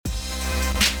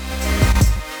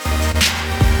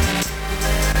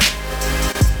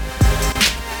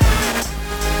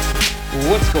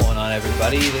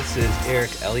everybody. This is Eric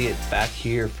Elliott back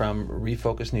here from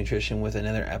Refocus Nutrition with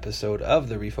another episode of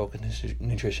the Refocus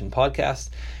Nutrition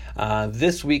podcast.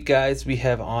 This week, guys, we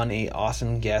have on an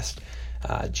awesome guest,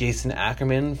 Jason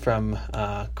Ackerman from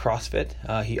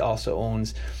CrossFit. He also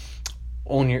owns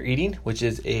Own Your Eating, which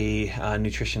is a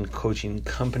nutrition coaching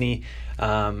company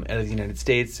out of the United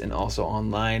States and also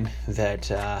online that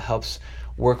helps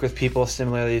work with people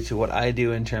similarly to what I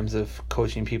do in terms of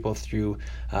coaching people through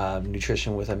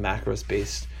nutrition with a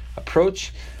macros-based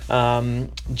approach.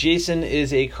 Jason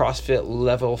is a CrossFit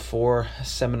Level 4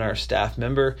 seminar staff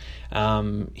member.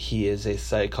 He is a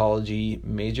psychology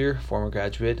major, former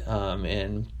graduate,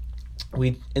 and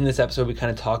in this episode we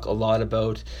kind of talk a lot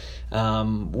about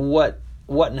what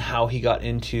and how he got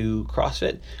into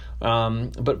CrossFit.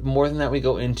 But more than that, we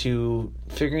go into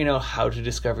figuring out how to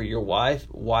discover your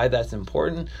why that's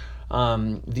important,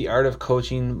 the art of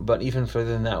coaching, but even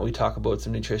further than that, we talk about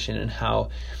some nutrition and how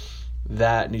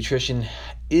that nutrition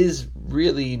is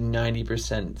really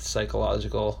 90%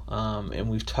 psychological. And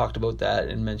we've talked about that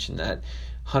and mentioned that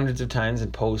hundreds of times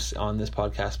in posts on this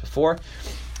podcast before.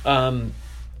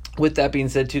 With that being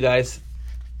said, too, guys,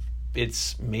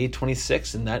 it's May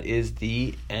 26th, and that is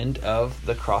the end of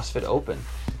the CrossFit Open.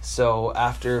 So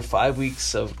after 5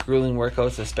 weeks of grueling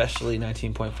workouts, especially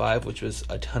 19.5, which was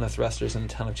a ton of thrusters and a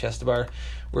ton of chest to bar,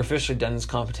 we're officially done this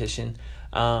competition.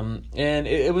 And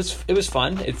it was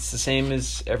fun. It's the same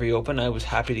as every Open. I was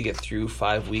happy to get through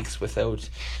 5 weeks without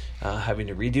having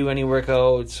to redo any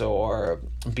workouts or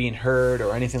being hurt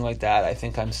or anything like that. I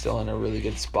think I'm still in a really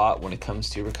good spot when it comes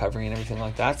to recovery and everything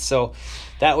like that. So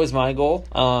that was my goal.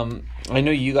 I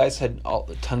know you guys had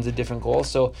tons of different goals,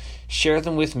 so share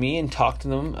them with me and talk to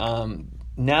them.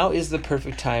 Now is the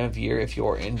perfect time of year if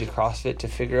you're into CrossFit to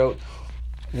figure out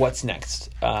what's next,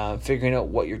 figuring out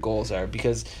what your goals are,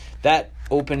 because that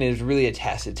Open is really a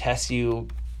test. It tests you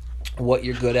what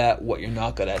you're good at, what you're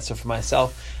not good at. So for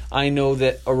myself, I know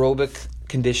that aerobic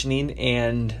conditioning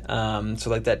and so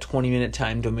like that 20-minute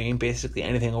time domain, basically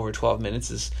anything over 12 minutes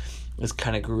is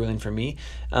kind of grueling for me.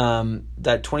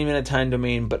 That 20-minute time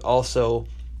domain, but also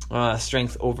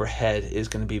strength overhead is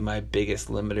going to be my biggest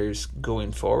limiters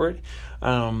going forward,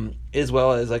 as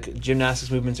well as like gymnastics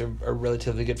movements are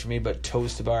relatively good for me, but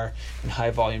toes to bar and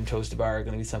high volume toes to bar are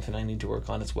going to be something I need to work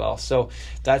on as well. So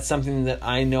that's something that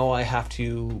I know I have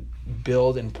to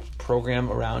build and program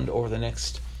around over the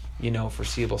next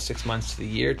foreseeable 6 months to the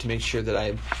year to make sure that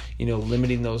I'm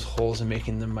limiting those holes and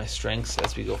making them my strengths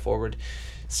as we go forward.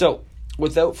 So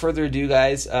without further ado,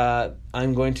 guys,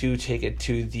 I'm going to take it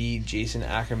to the Jason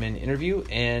Ackerman interview,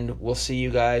 and we'll see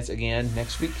you guys again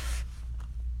next week.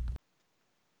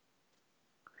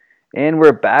 And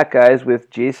we're back, guys,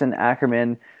 with Jason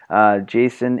Ackerman.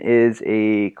 Jason is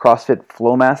a CrossFit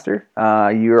Flowmaster.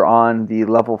 You're on the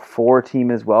Level 4 team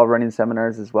as well, running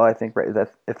seminars as well, I think, right?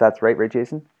 If that's right,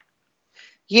 Jason?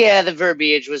 Yeah, the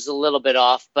verbiage was a little bit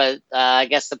off, but I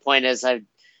guess the point is I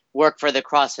work for the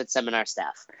CrossFit seminar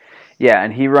staff. Yeah,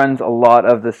 and he runs a lot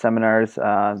of the seminars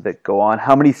that go on.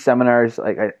 How many seminars?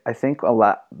 Like I think a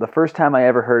lot. The first time I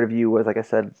ever heard of you was, like I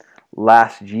said,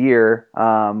 last year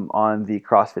on the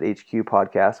CrossFit HQ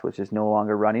podcast, which is no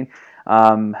longer running.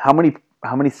 How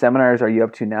many seminars are you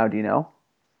up to now? Do you know?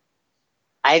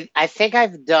 I think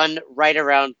I've done right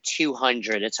around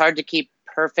 200. It's hard to keep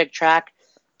perfect track,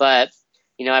 but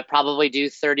I probably do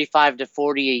 35 to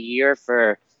 40 a year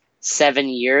for 7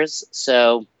 years.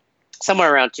 So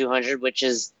somewhere around 200, which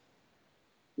is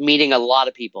meeting a lot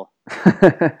of people.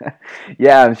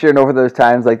 Yeah, I'm sure. And over those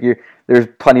times, like there's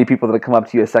plenty of people that come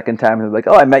up to you a second time and they're like,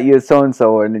 "Oh, I met you at so and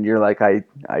so," and then you're like, "I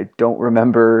don't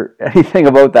remember anything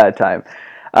about that time."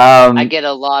 I get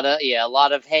a lot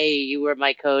of, "Hey, you were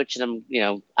my coach," and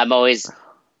I'm always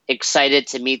excited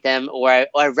to meet them, or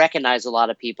I recognize a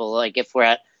lot of people. Like if we're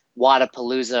at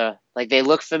Wodapalooza, like they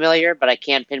look familiar, but I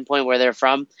can't pinpoint where they're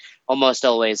from. Almost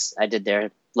always, I did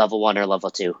their Level 1 or Level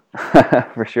 2.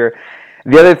 For sure.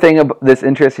 The other thing that's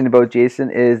interesting about Jason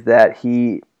is that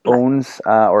he owns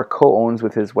or co-owns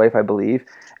with his wife, I believe,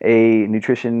 a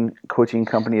nutrition coaching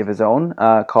company of his own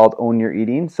called Own Your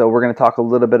Eating. So we're going to talk a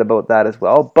little bit about that as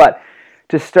well. But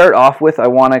to start off with, I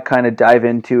want to kind of dive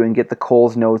into and get the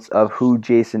Coles notes of who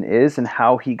Jason is and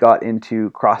how he got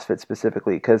into CrossFit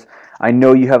specifically, because I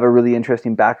know you have a really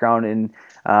interesting background in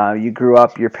you grew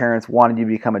up, your parents wanted you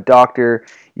to become a doctor,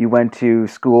 you went to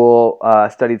school,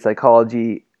 studied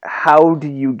psychology. How do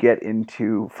you get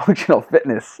into functional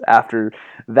fitness after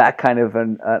that kind of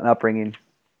an upbringing?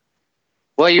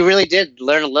 Well, you really did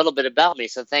learn a little bit about me,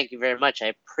 so thank you very much. I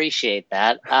appreciate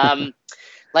that.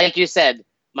 Like you said,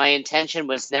 my intention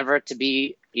was never to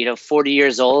be, 40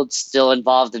 years old, still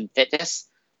involved in fitness.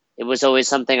 It was always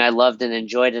something I loved and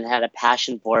enjoyed and had a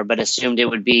passion for, but assumed it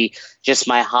would be just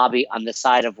my hobby on the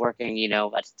side of working,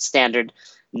 a standard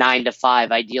 9 to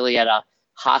 5, ideally at a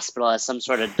hospital as some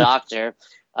sort of doctor.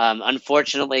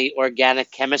 Unfortunately,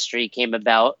 organic chemistry came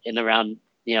about in around,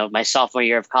 my sophomore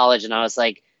year of college, and I was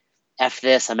like, F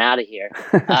this, I'm out of here.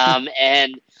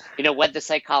 And, went the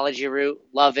psychology route,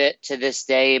 love it to this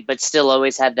day, but still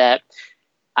always had that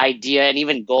idea and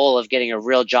even goal of getting a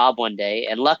real job one day.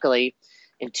 And luckily,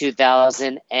 in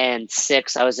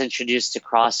 2006, I was introduced to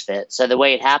CrossFit. So the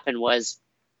way it happened was,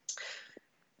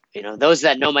 those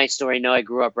that know my story know I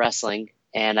grew up wrestling,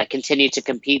 and I continue to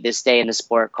compete this day in a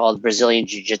sport called Brazilian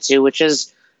Jiu-Jitsu, which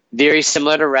is very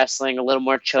similar to wrestling, a little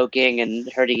more choking and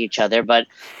hurting each other. But,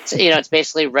 it's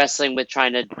basically wrestling with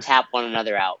trying to tap one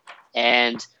another out.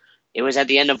 And it was at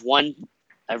the end of one,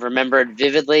 I remember it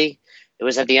vividly. It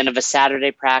was at the end of a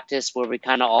Saturday practice where we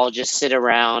kind of all just sit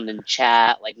around and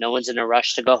chat, like no one's in a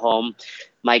rush to go home.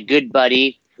 My good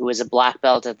buddy, who was a black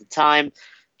belt at the time,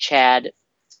 Chad,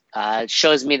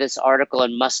 shows me this article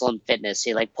in Muscle and Fitness.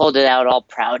 He pulled it out all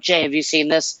proud. Jay, have you seen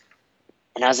this?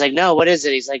 And I was like, no, what is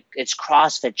it? He's like, it's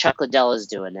CrossFit. Chuck Liddell is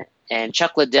doing it. And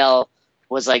Chuck Liddell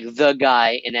was the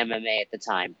guy in MMA at the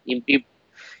time. You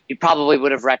probably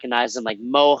would have recognized him,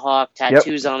 mohawk,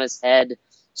 tattoos on his head.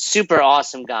 Super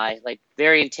awesome guy,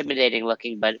 very intimidating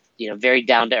looking, but very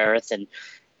down to earth and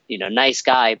nice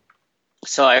guy.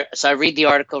 So I read the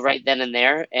article right then and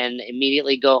there, and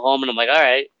immediately go home, and I'm like, all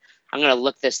right, I'm gonna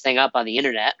look this thing up on the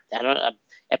internet.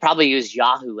 I probably used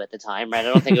Yahoo at the time, right? I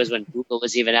don't think it was when Google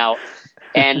was even out.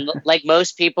 And like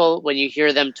most people, when you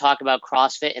hear them talk about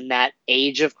CrossFit in that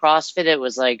age of CrossFit, it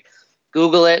was like,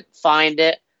 Google it, find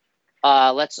it,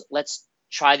 let's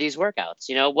try these workouts.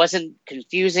 It wasn't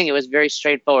confusing. It was very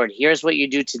straightforward. Here's what you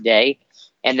do today.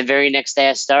 And the very next day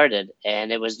I started,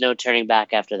 and it was no turning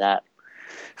back after that.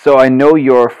 So I know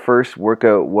your first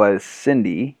workout was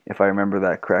Cindy, if I remember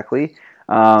that correctly.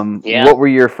 Yeah. What were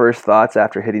your first thoughts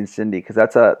after hitting Cindy? Because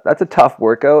that's a tough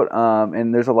workout,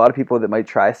 and there's a lot of people that might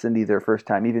try Cindy their first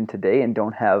time, even today, and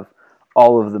don't have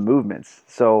all of the movements.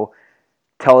 So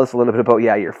tell us a little bit about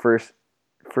your first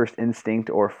instinct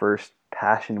or first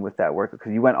passion with that workout,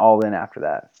 because you went all in after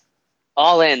that.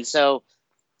 All in. So,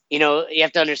 you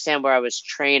have to understand where I was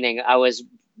training. I was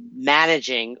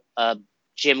managing a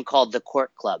gym called the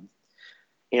Court Club.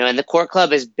 And the Court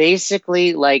Club is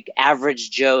basically like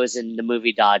Average Joe's in the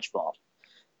movie Dodgeball.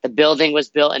 The building was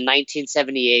built in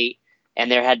 1978, and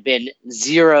there had been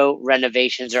zero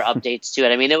renovations or updates to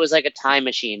it. I mean, it was like a time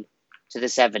machine to the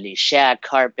 70s. Shag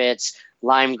carpets,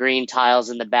 lime green tiles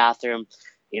in the bathroom,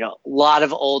 a lot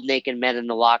of old naked men in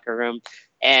the locker room.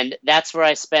 And that's where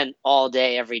I spent all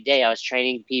day, every day. I was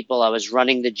training people. I was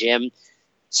running the gym.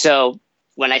 So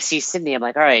when I see Cindy, I'm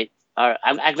like, all right,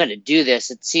 I'm going to do this.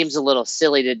 It seems a little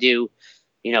silly to do,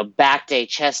 back day,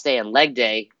 chest day, and leg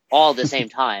day all at the same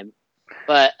time.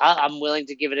 But I'm willing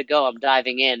to give it a go. I'm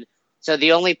diving in. So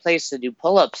the only place to do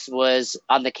pull-ups was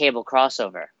on the cable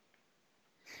crossover.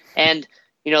 And,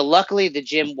 luckily the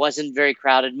gym wasn't very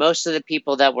crowded. Most of the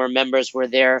people that were members were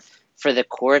there for the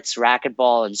courts,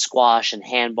 racquetball and squash and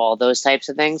handball, those types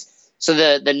of things. So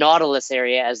the Nautilus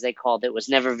area, as they called it, was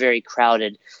never very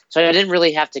crowded. So I didn't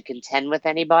really have to contend with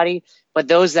anybody. But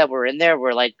those that were in there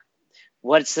were like,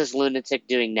 what's this lunatic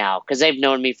doing now? Because they've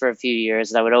known me for a few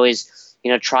years, and I would always,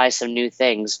 try some new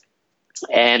things.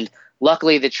 And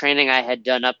luckily, the training I had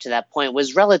done up to that point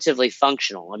was relatively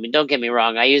functional. I mean, don't get me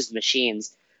wrong, I used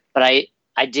machines, but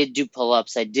I did do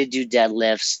pull-ups, I did do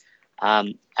deadlifts,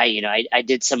 I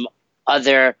did some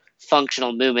other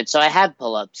functional movements. So I had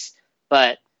pull-ups,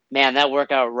 but man, that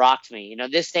workout rocked me.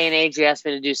 This day and age, you asked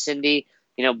me to do Cindy,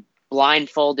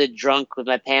 blindfolded, drunk with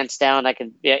my pants down, I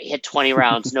could hit 20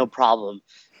 rounds, no problem.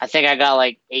 I think I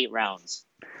got 8 rounds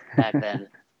back then.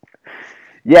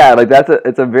 Yeah,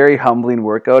 it's a very humbling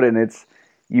workout, and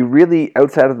you really,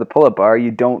 outside of the pull-up bar,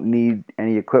 you don't need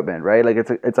any equipment, right?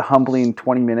 It's a humbling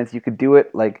 20 minutes. You could do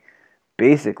it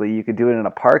basically you could do it in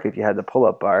a park if you had the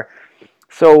pull-up bar.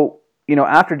 So,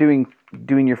 after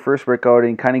doing your first workout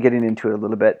and kind of getting into it a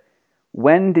little bit,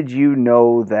 when did you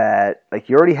know that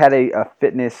you already had a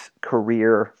fitness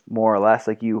career, more or less,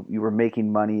 you were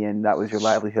making money and that was your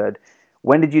livelihood?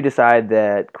 When did you decide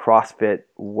that CrossFit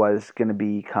was going to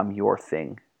become your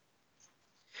thing?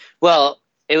 Well,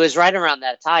 it was right around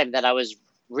that time that I was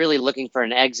really looking for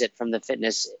an exit from the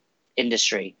fitness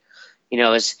industry. It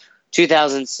was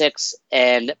 2006,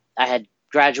 and I had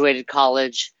graduated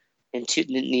college in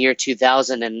the year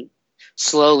 2000 and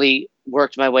slowly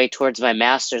worked my way towards my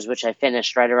master's, which I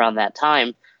finished right around that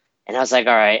time. And I was like,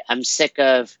 all right, I'm sick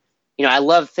of, I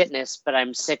love fitness, but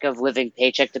I'm sick of living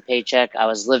paycheck to paycheck. I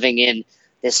was living in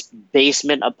this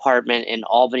basement apartment in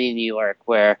Albany, New York,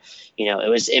 where, it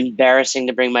was embarrassing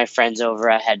to bring my friends over.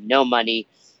 I had no money.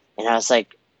 And I was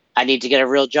like, I need to get a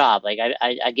real job. Like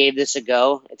I gave this a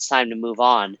go. It's time to move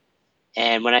on.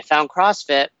 And when I found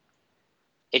CrossFit,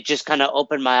 it just kind of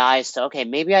opened my eyes to, okay,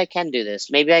 maybe I can do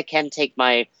this. Maybe I can take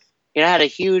I had a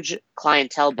huge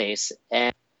clientele base.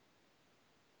 And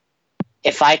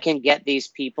if I can get these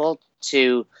people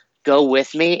to go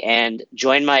with me and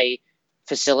join my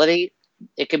facility,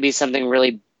 it could be something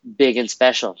really big and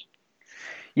special.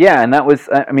 Yeah, and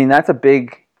that's a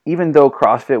big, even though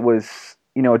CrossFit was,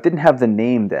 it didn't have the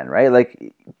name then, right?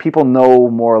 Like, people know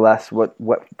more or less what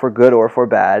for good or for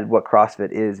bad, what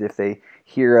CrossFit is if they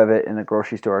hear of it in a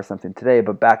grocery store or something today.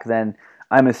 But back then,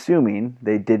 I'm assuming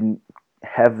they didn't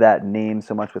have that name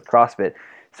so much with CrossFit.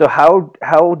 So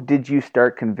how did you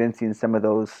start convincing some of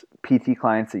those PT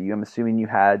clients that I'm assuming you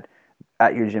had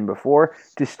at your gym before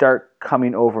to start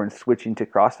coming over and switching to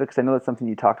CrossFit? Because I know that's something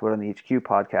you talked about on the HQ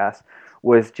podcast,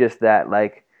 was just that,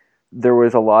 like, there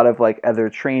was a lot of like other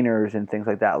trainers and things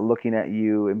like that looking at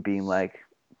you and being like,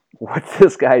 what's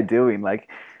this guy doing? Like,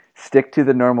 stick to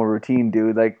the normal routine,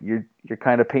 dude. Like, you're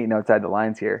kind of painting outside the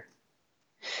lines here.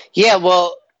 Yeah,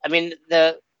 well, I mean,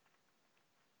 the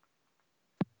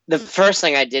first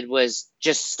thing I did was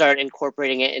just start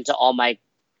incorporating it into all my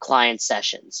client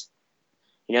sessions.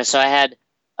 So I had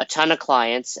a ton of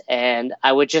clients, and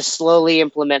I would just slowly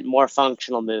implement more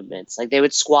functional movements. Like, they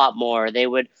would squat more, they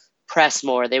would press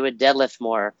more, they would deadlift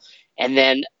more. And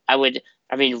then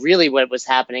really what was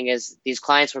happening is these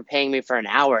clients were paying me for an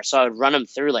hour. So I would run them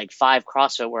through like 5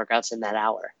 CrossFit workouts in that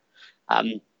hour.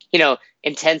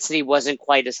 Intensity wasn't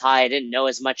quite as high. I didn't know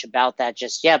as much about that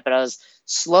just yet, but I was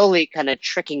slowly kind of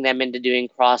tricking them into doing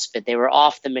CrossFit. They were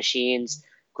off the machines,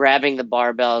 grabbing the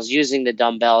barbells, using the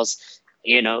dumbbells,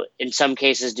 in some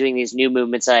cases doing these new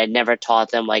movements that I had never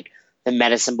taught them, like the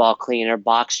medicine ball clean or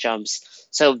box jumps.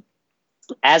 So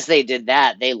as they did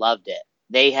that, they loved it.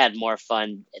 They had more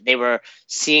fun. They were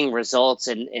seeing results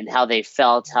in how they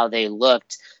felt, how they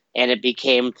looked, and it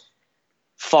became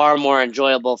far more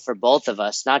enjoyable for both of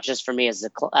us, not just for me as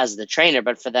the trainer,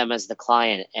 but for them as the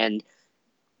client. And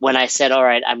when I said, all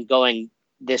right, I'm going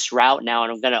this route now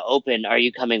and I'm going to open, are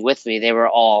you coming with me? They were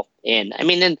all in. I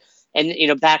mean,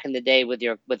 and back in the day with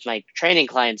my training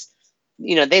clients,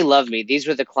 they loved me. These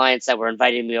were the clients that were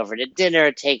inviting me over to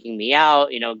dinner, taking me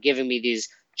out, giving me these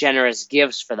generous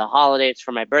gifts for the holidays,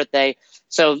 for my birthday.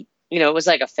 So, it was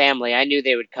like a family. I knew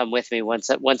they would come with me once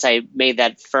I made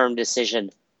that firm decision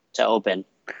to open.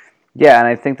 Yeah, and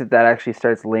I think that actually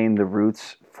starts laying the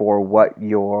roots for what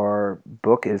your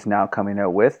book is now coming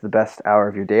out with, The Best Hour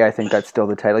of Your Day. I think that's still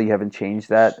the title. You haven't changed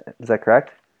that. Is that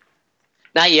correct?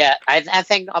 Not yet. I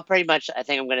think I'm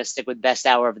going to stick with Best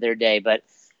Hour of Their Day, but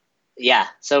yeah.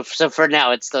 So for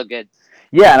now, it's still good.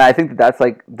 Yeah, and I think that's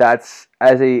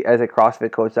as a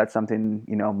CrossFit coach, that's something,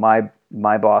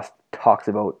 my boss talks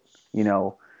about,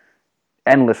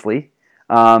 endlessly.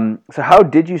 So how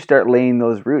did you start laying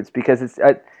those roots? Because it's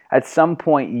at some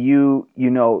point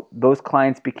those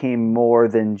clients became more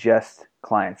than just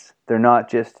clients. They're not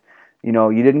just,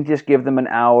 you didn't just give them an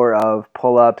hour of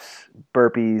pull-ups,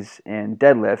 burpees, and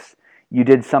deadlifts. You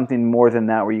did something more than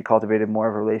that, where you cultivated more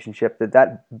of a relationship.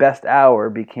 That best hour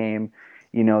became,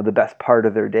 the best part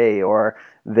of their day, or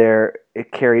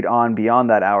it carried on beyond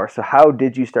that hour. So how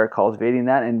did you start cultivating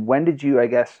that? And when did you, I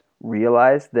guess,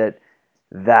 realize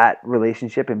that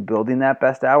relationship and building that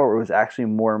best hour was actually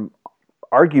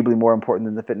arguably more important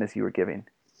than the fitness you were giving?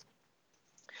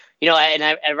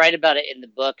 I write about it in the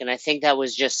book, and I think that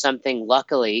was just something,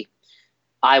 luckily,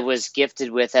 I was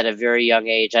gifted with at a very young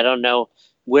age. I don't know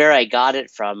where I got it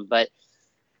from, but,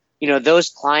 those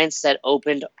clients that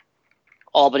opened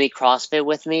Albany CrossFit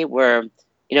with me were,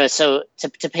 so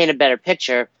to paint a better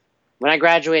picture, when I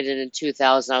graduated in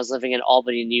 2000, I was living in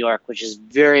Albany, New York, which is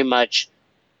very much,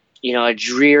 a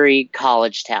dreary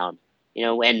college town,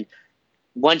 and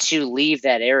once you leave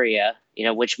that area,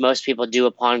 which most people do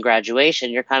upon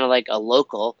graduation, you're kind of like a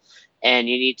local and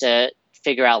you need to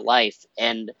figure out life.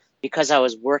 And because I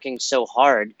was working so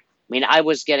hard, I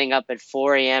was getting up at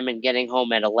 4 a.m. and getting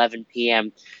home at 11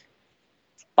 p.m.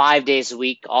 5 days a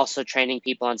week, also training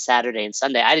people on Saturday and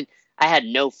Sunday. I had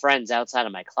no friends outside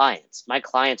of my clients. My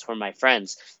clients were my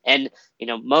friends. And,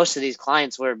 most of these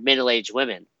clients were middle-aged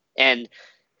women. And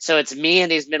so it's me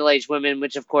and these middle-aged women,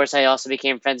 which of course I also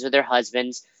became friends with their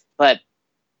husbands. But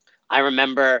I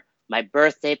remember my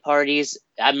birthday parties.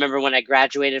 I remember when I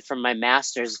graduated from my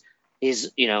master's,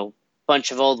 these,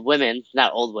 bunch of old women,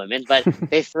 not old women, but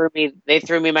they threw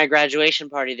me my graduation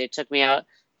party. They took me out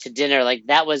to dinner. Like,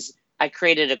 that was, I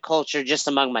created a culture just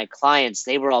among my clients.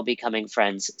 They were all becoming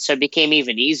friends. So it became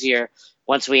even easier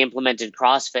once we implemented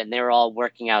CrossFit and they were all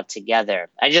working out together.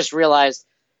 I just realized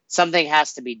something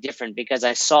has to be different because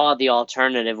I saw the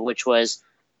alternative, which was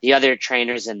the other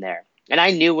trainers in there. And I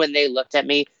knew when they looked at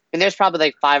me, and there's probably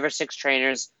like 5 or 6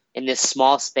 trainers in this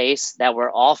small space that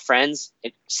were all friends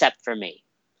except for me.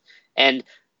 And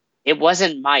it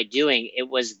wasn't my doing, it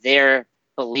was their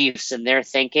beliefs and their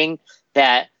thinking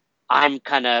that I'm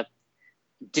kind of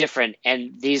different,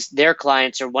 and their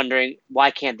clients are wondering why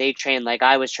can't they train like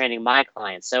I was training my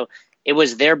clients. So it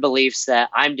was their beliefs that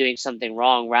I'm doing something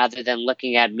wrong rather than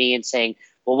looking at me and saying,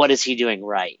 well, what is he doing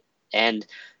right? And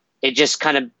it just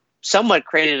kind of somewhat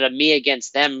created a me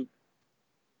against them,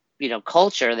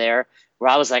 culture there,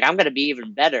 where I was like, I'm going to be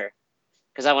even better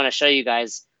because I want to show you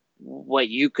guys what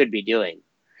you could be doing.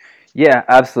 Yeah,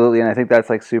 absolutely, and I think that's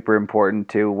like super important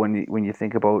too when you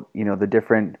think about the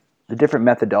different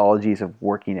methodologies of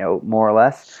working out, more or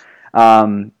less.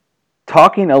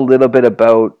 Talking a little bit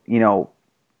about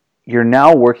you're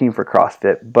now working for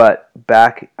CrossFit, but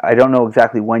back, I don't know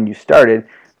exactly when you started,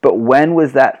 but when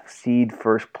was that seed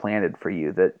first planted for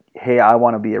you that, hey, I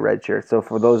want to be a red shirt? So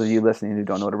for those of you listening who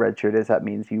don't know what a red shirt is, that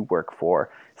means you work for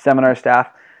seminar staff.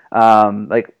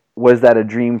 Was that a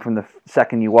dream from the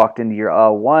second you walked into your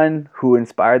L1? Who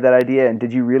inspired that idea? And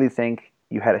did you really think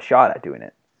you had a shot at doing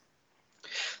it?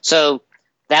 So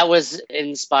that was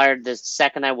inspired the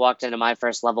second I walked into my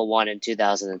first level 1 in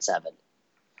 2007.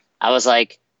 I was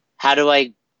like, how do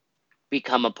I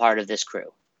become a part of this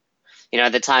crew?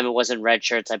 At the time it wasn't red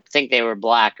shirts. I think they were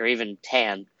black or even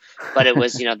tan, but it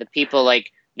was, the people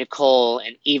like Nicole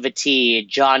and Eva T,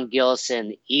 John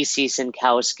Gilson, E.C.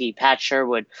 Sinkowski, Pat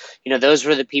Sherwood. Those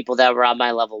were the people that were on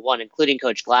my level 1, including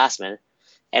Coach Glassman.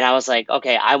 And I was like,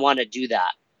 okay, I want to do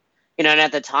that. And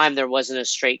at the time there wasn't a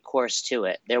straight course to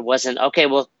it. There wasn't, okay,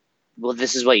 well,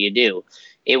 this is what you do.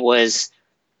 It was,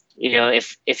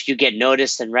 if you get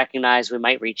noticed and recognized, we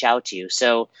might reach out to you.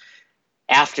 So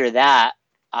after that,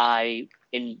 I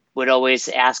would always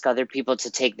ask other people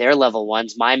to take their level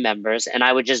 1s, my members, and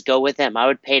I would just go with them. I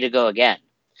would pay to go again.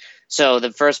 So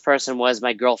the first person was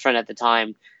my girlfriend at the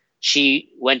time. She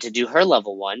went to do her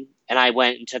level 1, and I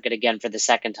went and took it again for the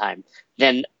second time.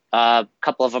 Then a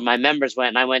couple of my members went,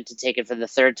 and I went to take it for the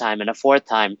third time and a fourth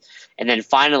time. And then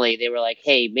finally they were like,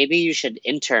 hey, maybe you should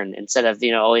intern instead of,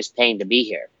 always paying to be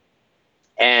here.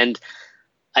 And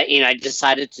I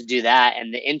decided to do that.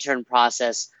 And the intern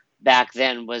process back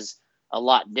then was a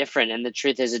lot different. And the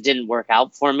truth is it didn't work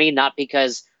out for me, not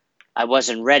because I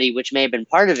wasn't ready, which may have been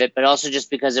part of it, but also just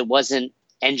because it wasn't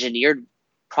engineered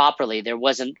properly. There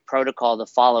wasn't protocol to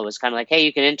follow. It was kind of like, hey,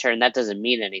 you can intern. That doesn't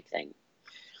mean anything.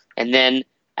 And then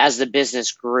as the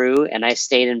business grew and I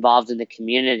stayed involved in the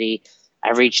community,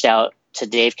 I reached out to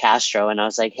Dave Castro and I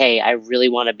was like, hey, I really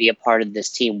want to be a part of this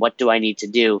team. What do I need to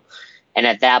do? And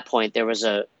at that point, there was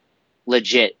a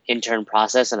legit intern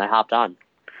process and I hopped on.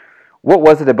 What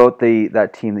was it about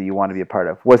that team that you want to be a part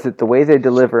of? Was it the way they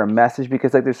deliver a message?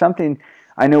 Because there's something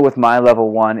I know with my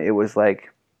level 1, it was like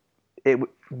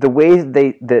the way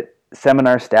that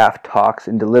seminar staff talks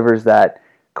and delivers that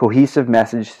cohesive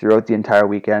message throughout the entire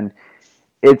weekend.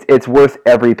 It's worth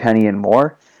every penny and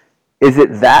more. Is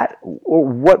it that, or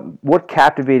what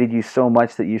captivated you so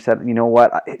much that you said, you know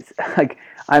what, it's like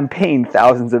I'm paying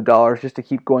thousands of dollars just to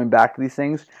keep going back to these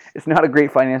things. It's not a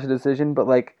great financial decision, but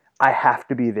like I have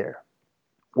to be there.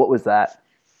 What was that?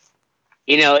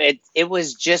 It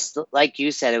was just like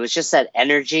you said, it was just that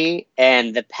energy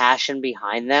and the passion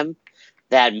behind them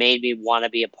that made me want to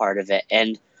be a part of it.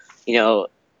 And,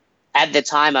 at the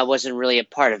time I wasn't really a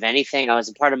part of anything. I was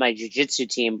a part of my jiu-jitsu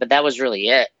team, but that was really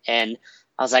it. And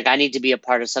I was like, I need to be a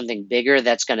part of something bigger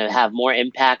that's going to have more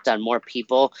impact on more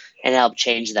people and help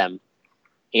change them.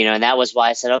 And that was why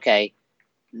I said, okay,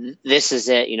 this is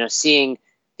it. Seeing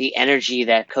the energy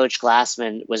that Coach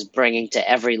Glassman was bringing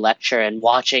to every lecture and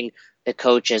watching the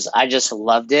coaches, I just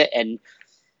loved it. And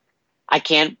I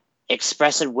can't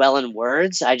express it well in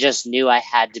words. I just knew I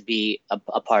had to be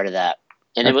a part of that.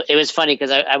 And it was funny because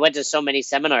I went to so many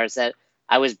seminars that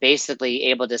I was basically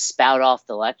able to spout off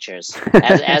the lectures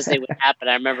as they would happen.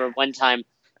 I remember one time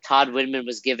Todd Widman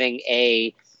was giving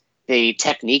the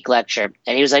technique lecture,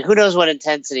 and he was like, who knows what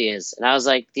intensity is? And I was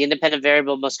like, the independent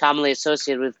variable most commonly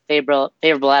associated with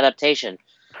favorable adaptation.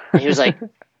 And he was like,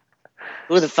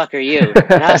 who the fuck are you?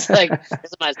 And I was like,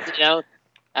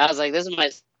 this is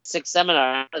my 6th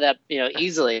seminar. I know that,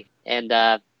 easily.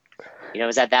 And, it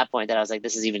was at that point that I was like,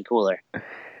 this is even cooler.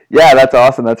 Yeah, that's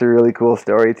awesome. That's a really cool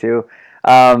story too.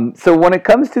 So when it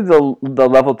comes to the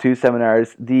level 2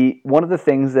 seminars, one of the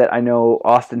things that I know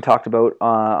Austin talked about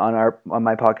on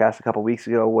my podcast a couple weeks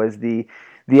ago was the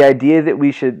idea that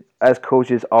we should, as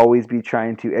coaches, always be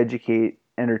trying to educate,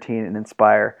 entertain, and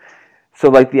inspire. So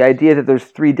like the idea that there's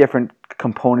three different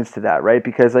components to that, right?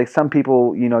 Because like some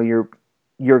people, you're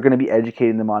going to be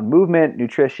educating them on movement,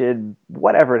 nutrition,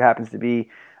 whatever it happens to be,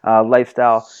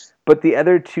 lifestyle. But the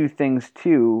other two things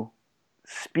too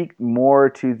speak more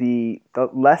to the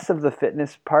less of the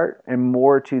fitness part and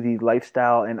more to the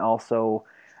lifestyle, and also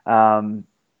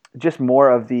just more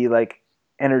of the like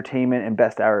entertainment and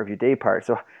best hour of your day part.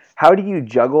 So how do you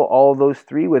juggle all of those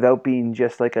three without being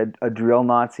just like a drill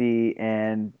Nazi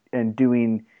and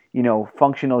doing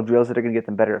functional drills that are going to get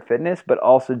them better at fitness, but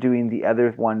also doing the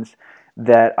other ones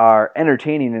that are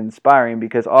entertaining and inspiring?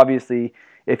 Because obviously,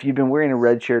 if you've been wearing a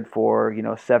red shirt for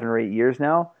 7 or 8 years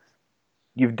now,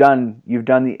 you've done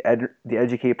the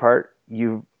educate part.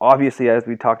 You've obviously, as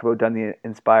we talked about, done the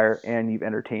inspire, and you've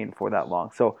entertained for that long.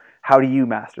 So how do you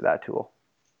master that tool?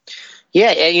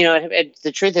 Yeah,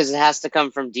 the truth is it has to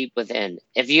come from deep within.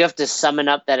 If you have to summon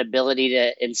up that ability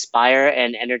to inspire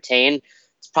and entertain,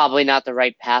 it's probably not the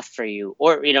right path for you.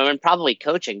 Or, and probably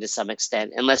coaching to some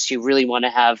extent, unless you really want to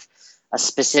have a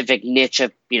specific niche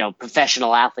of,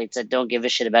 professional athletes that don't give a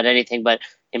shit about anything but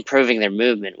improving their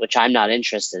movement, which I'm not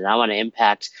interested in. I want to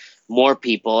impact more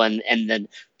people and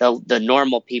the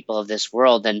normal people of this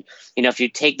world. And, if you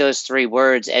take those three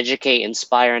words, educate,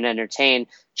 inspire, and entertain,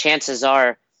 chances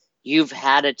are you've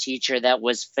had a teacher that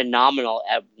was phenomenal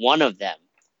at one of them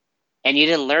and you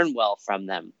didn't learn well from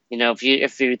them.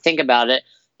 If you think about it,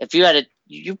 if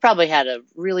you probably had a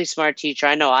really smart teacher.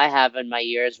 I know I have in my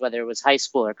years, whether it was high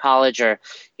school or college or,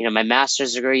 my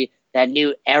master's degree, that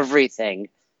knew everything,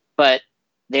 but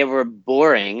they were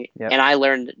boring. Yep. And I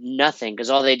learned nothing because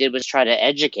all they did was try to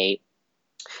educate.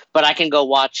 But I can go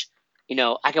watch,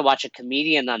 I can watch a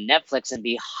comedian on Netflix and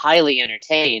be highly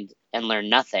entertained and learn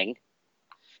nothing.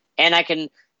 And I can,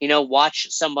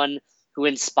 watch someone who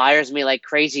inspires me like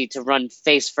crazy to run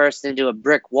face first into a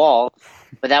brick wall,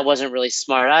 but that wasn't really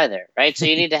smart either, right? So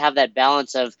you need to have that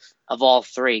balance of all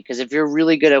three, because if you're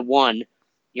really good at one,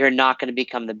 you're not going to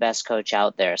become the best coach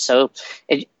out there. So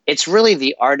it's really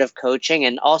the art of coaching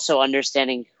and also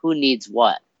understanding who needs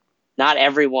what. Not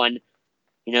everyone,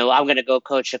 I'm going to go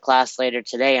coach a class later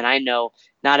today, and I know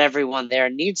not everyone there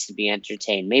needs to be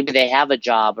entertained. Maybe they have a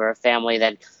job or a family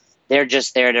that they're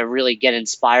just there to really get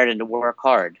inspired and to work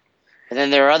hard. And then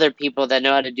there are other people that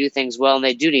know how to do things well, and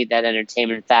they do need that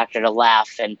entertainment factor to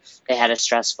laugh, and they had a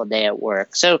stressful day at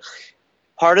work. So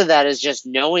part of that is just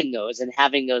knowing those and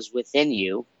having those within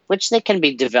you, which they can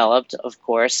be developed, of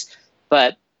course,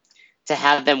 but to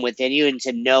have them within you and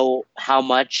to know how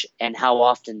much and how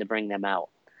often to bring them out.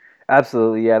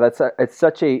 Absolutely, yeah. It's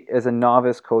such as a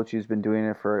novice coach who's been doing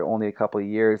it for only a couple of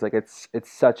years, like it's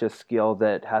such a skill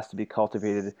that has to be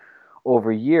cultivated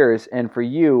over years. And for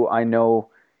you, I know,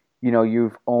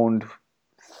 you've owned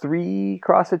 3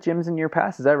 CrossFit gyms in your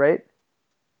past. Is that right?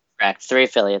 Correct. 3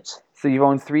 affiliates. So you've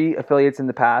owned 3 affiliates in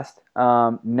the past.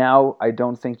 Now, I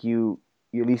don't think at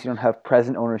least you don't have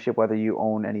present ownership, whether you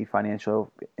own any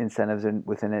financial incentives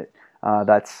within it.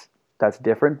 That's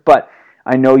different. But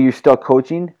I know you're still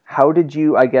coaching. How did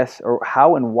you, or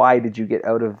how and why did you get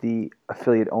out of the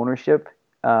affiliate ownership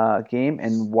game,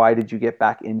 and why did you get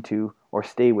back into or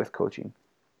stay with coaching?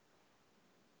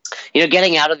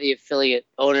 Getting out of the affiliate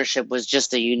ownership was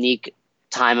just a unique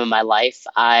time in my life.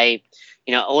 I,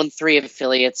 owned 3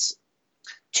 affiliates,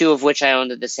 2 of which I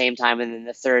owned at the same time, and then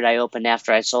the third I opened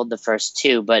after I sold the first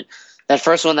 2. But that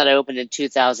first one that I opened in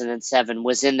 2007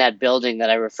 was in that building that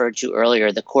I referred to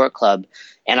earlier, the Court Club,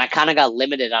 and I kind of got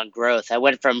limited on growth. I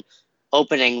went from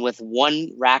opening with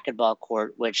 1 racquetball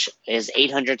court, which is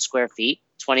 800 square feet,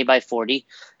 20 by 40,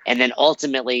 and then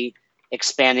ultimately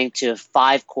expanding to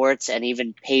 5 courts and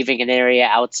even paving an area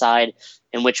outside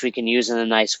in which we can use in the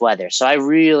nice weather. So I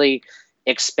really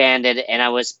expanded, and I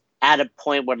was at a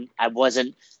point where I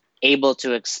wasn't able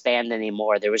to expand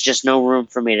anymore. There was just no room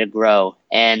for me to grow.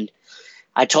 And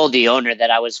I told the owner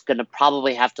that I was going to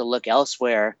probably have to look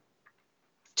elsewhere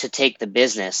to take the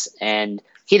business. And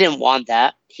he didn't want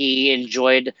that. He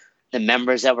enjoyed the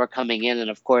members that were coming in and,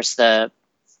 of course, the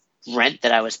rent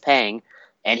that I was paying.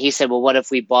 And he said, well, what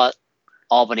if we bought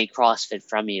Albany CrossFit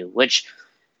from you? Which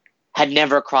had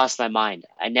never crossed my mind.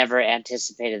 I never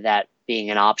anticipated that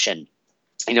being an option.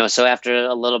 So after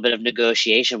a little bit of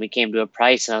negotiation, we came to a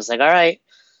price, and I was like, all right,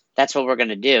 that's what we're going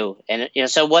to do. And,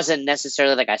 so it wasn't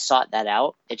necessarily like I sought that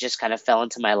out. It just kind of fell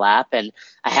into my lap. And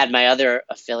I had my other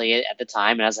affiliate at the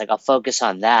time, and I was like, I'll focus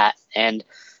on that. And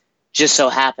just so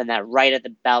happened that right at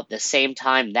about the same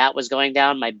time that was going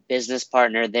down, my business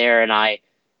partner there and I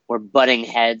were butting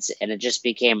heads, and it just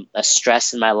became a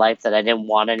stress in my life that I didn't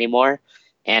want anymore.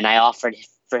 And I offered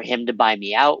for him to buy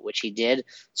me out, which he did.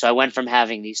 So I went from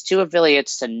having these 2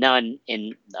 affiliates to none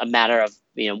in a matter of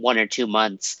 1 or 2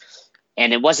 months.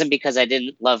 And it wasn't because I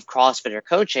didn't love CrossFit or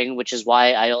coaching, which is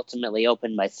why I ultimately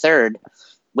opened my third,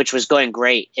 which was going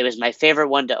great. It was my favorite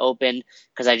one to open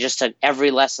because I just took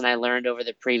every lesson I learned over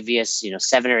the previous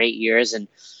 7 or 8 years and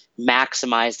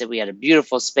maximized it. We had a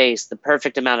beautiful space, the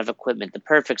perfect amount of equipment, the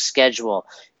perfect schedule.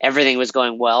 Everything was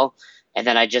going well. And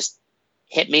then I just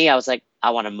hit me. I was like, I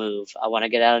want to move. I want to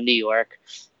get out of New York.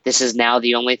 This is now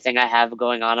the only thing I have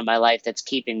going on in my life that's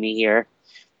keeping me here.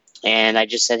 And I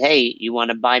just said, hey, you want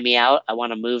to buy me out? I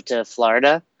want to move to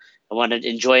Florida. I want to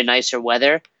enjoy nicer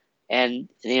weather. And,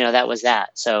 that was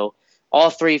that. So all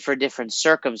 3 for different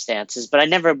circumstances, but I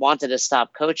never wanted to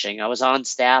stop coaching. I was on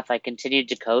staff. I continued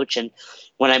to coach. And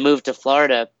when I moved to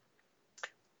Florida,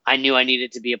 I knew I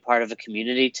needed to be a part of a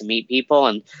community to meet people.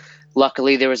 And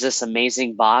luckily there was this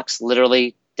amazing box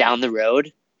literally down the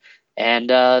road. And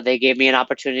they gave me an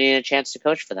opportunity and a chance to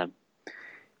coach for them.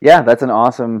 Yeah, that's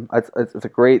it's a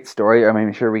great story. I mean,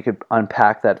 I'm sure we could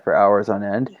unpack that for hours on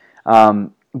end.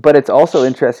 But it's also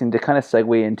interesting to kind of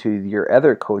segue into your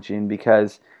other coaching,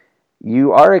 because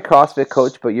you are a CrossFit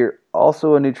coach, but you're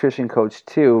also a nutrition coach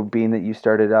too, being that you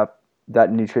started up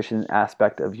that nutrition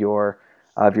aspect of your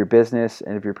business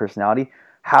and of your personality.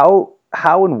 How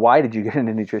and why did you get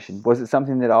into nutrition? Was it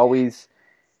something that always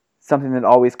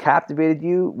captivated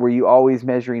you? Were you always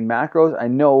measuring macros? I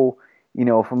know,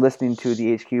 from listening to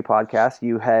the HQ podcast,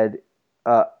 you had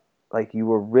you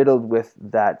were riddled with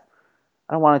that.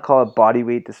 I don't want to call it body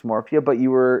weight dysmorphia, but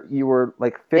you were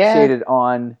like fixated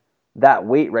on that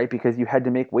weight, right? Because you had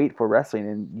to make weight for wrestling,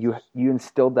 and you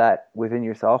instilled that within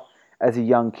yourself as a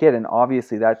young kid, and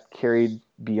obviously that carried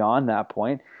beyond that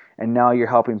point, and now you're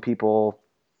helping people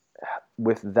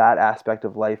with that aspect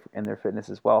of life and their fitness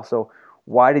as well. So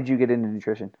why did you get into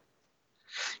nutrition?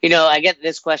 I get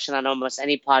this question on almost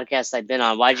any podcast I've been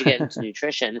on. Why'd you get into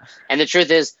nutrition? And the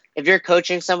truth is, if you're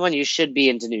coaching someone, you should be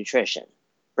into nutrition,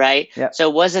 right? Yeah. So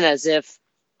it wasn't as if,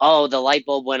 the light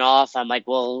bulb went off. I'm like,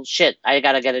 well, shit, I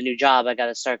got to get a new job. I got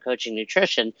to start coaching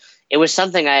nutrition. It was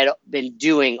something I had been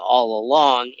doing all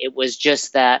along. It was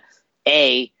just that,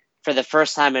 for the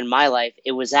first time in my life,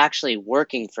 it was actually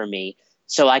working for me.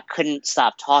 So I couldn't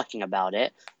stop talking about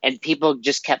it. And people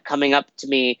just kept coming up to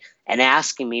me and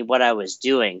asking me what I was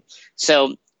doing.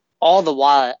 So all the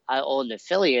while I owned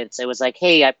affiliates, it was like,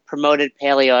 hey, I promoted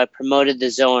paleo, I promoted the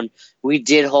zone. We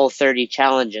did Whole30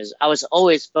 challenges. I was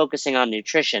always focusing on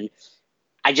nutrition.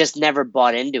 I just never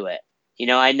bought into it.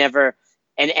 I never,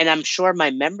 and I'm sure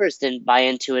my members didn't buy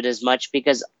into it as much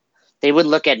because they would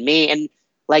look at me and,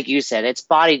 like you said, it's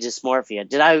body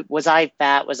dysmorphia. Was I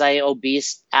fat? Was I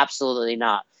obese? Absolutely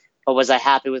not. But was I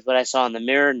happy with what I saw in the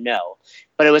mirror? No.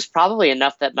 But it was probably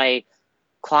enough that my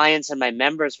clients and my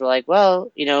members were like,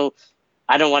 well,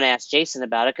 I don't want to ask Jason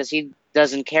about it because he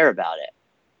doesn't care about it.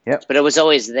 Yep. But it was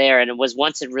always there. And it was,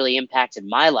 once it really impacted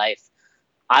my life,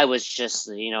 I was just,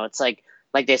 it's like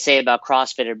they say about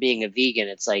CrossFit or being a vegan.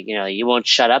 It's like, you won't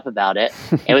shut up about it.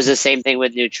 It was the same thing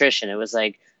with nutrition. It was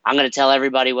like, I'm going to tell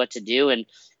everybody what to do. And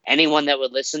anyone that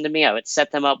would listen to me, I would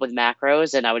set them up with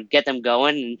macros and I would get them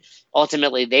going. And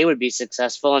ultimately they would be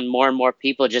successful. And more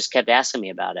people just kept asking me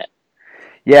about it.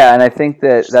 Yeah, and I think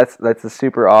that's a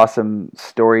super awesome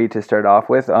story to start off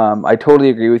with. I totally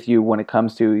agree with you when it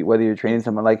comes to whether you're training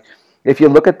someone. Like, if you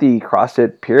look at the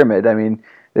CrossFit pyramid, I mean,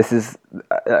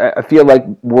 I feel like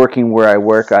working where I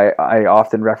work, I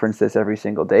often reference this every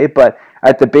single day, but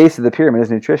at the base of the pyramid is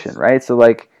nutrition, right? So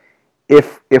like,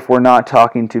 if we're not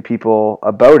talking to people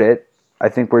about it, I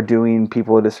think we're doing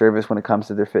people a disservice when it comes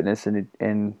to their fitness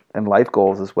and life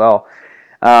goals as well.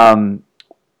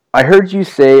 I heard you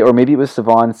say, or maybe it was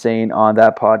Savon saying on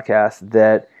that podcast,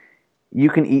 that you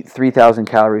can eat 3,000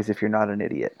 calories if you're not an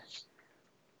idiot.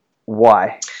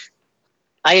 Why?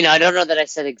 I don't know that I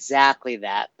said exactly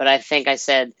that, but I think I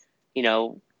said,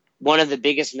 one of the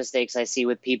biggest mistakes I see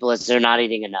with people is they're not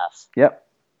eating enough. Yep.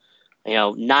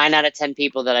 9 out of 10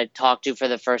 people that I talk to for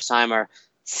the first time are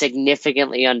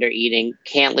significantly under eating,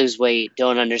 can't lose weight,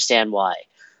 don't understand why.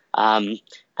 I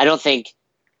don't think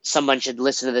someone should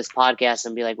listen to this podcast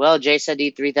and be like, well, Jay said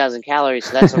eat 3,000 calories,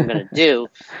 so that's what I'm going to do.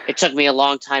 It took me a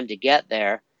long time to get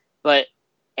there, but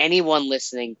anyone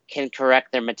listening can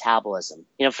correct their metabolism.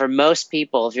 For most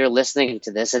people, if you're listening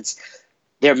to this,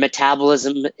 their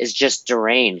metabolism is just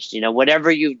deranged.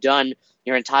 Whatever you've done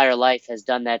your entire life has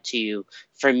done that to you.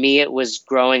 For me, it was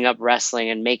growing up wrestling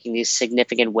and making these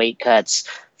significant weight cuts.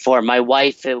 For my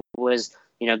wife, it was,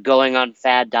 going on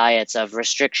fad diets of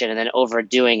restriction and then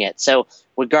overdoing it. So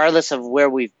regardless of where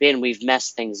we've been, we've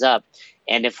messed things up.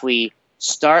 And if we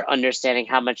start understanding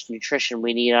how much nutrition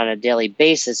we need on a daily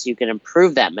basis, you can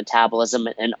improve that metabolism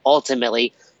and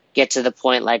ultimately get to the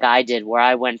point like I did, where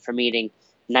I went from eating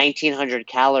 1,900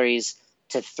 calories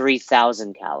to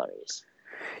 3,000 calories.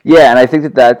 Yeah, and I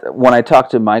think that when I talk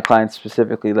to my clients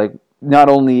specifically, like, not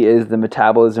only is the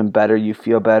metabolism better, you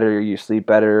feel better, you sleep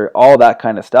better, all that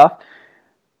kind of stuff.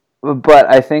 But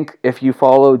I think if you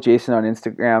follow Jason on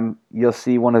Instagram, you'll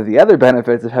see one of the other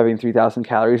benefits of having 3,000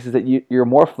 calories is that you're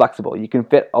more flexible. You can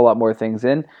fit a lot more things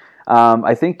in.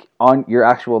 I think on your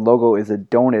actual logo is a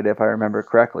donut, if I remember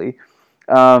correctly.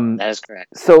 That is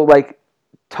correct. So, like,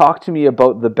 talk to me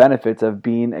about the benefits of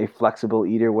being a flexible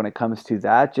eater when it comes to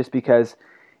that. Just because,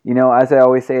 as I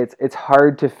always say, it's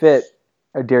hard to fit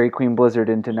a Dairy Queen Blizzard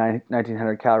into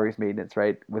 1,900 calories maintenance,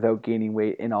 right, without gaining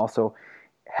weight and also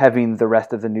having the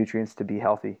rest of the nutrients to be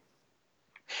healthy.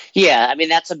 Yeah, I mean,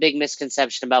 that's a big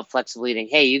misconception about flexible eating.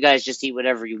 Hey, you guys just eat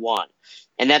whatever you want.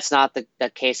 And that's not the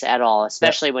case at all,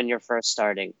 especially when you're first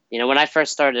starting. When I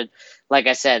first started, like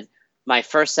I said, my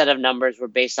first set of numbers were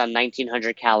based on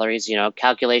 1,900 calories,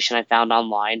 calculation I found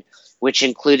online, which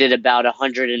included about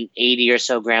 180 or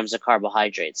so grams of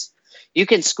carbohydrates. You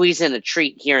can squeeze in a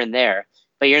treat here and there,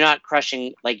 but you're not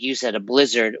crushing, like you said, a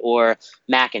Blizzard or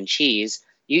mac and cheese.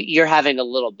 You're having a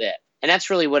little bit. And that's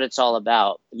really what it's all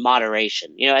about,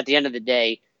 moderation. At the end of the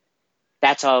day,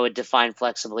 that's how I would define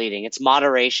flexible eating. It's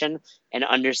moderation and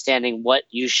understanding what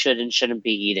you should and shouldn't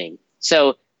be eating.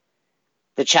 So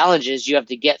the challenge is you have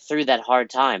to get through that hard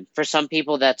time. For some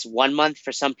people, that's 1 month.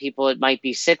 For some people, it might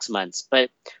be 6 months. But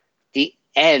the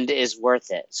end is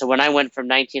worth it. So when I went from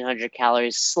 1,900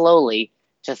 calories slowly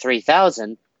to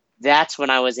 3,000, that's when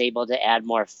I was able to add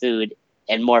more food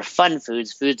and more fun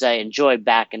foods I enjoy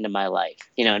back into my life.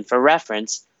 And for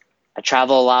reference, I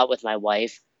travel a lot with my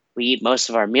wife. We eat most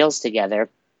of our meals together.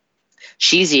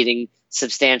 She's eating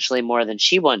substantially more than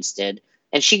she once did,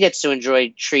 and she gets to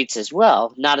enjoy treats as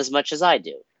well, not as much as I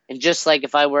do. And just like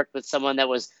if I worked with someone that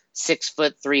was 6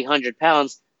 foot, 300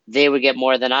 pounds, they would get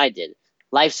more than I did.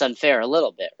 Life's unfair a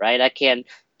little bit, right? I can't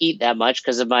eat that much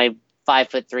because of my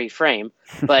 5'3" frame,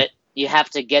 but you have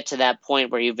to get to that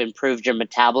point where you've improved your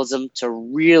metabolism to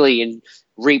really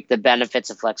reap the benefits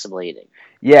of flexible eating.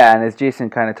 Yeah, and as Jason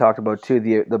kind of talked about too,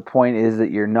 the point is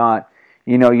that you're not,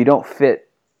 you don't fit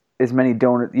as many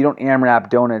donuts, you don't AMRAP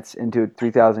donuts into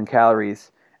 3,000 calories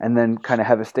and then kind of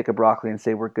have a stick of broccoli and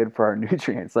say we're good for our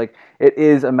nutrients. Like, it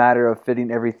is a matter of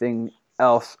fitting everything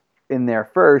else in there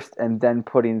first and then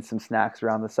putting some snacks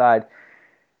around the side.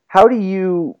 How do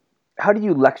you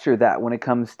lecture that when it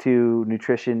comes to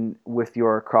nutrition with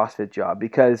your CrossFit job?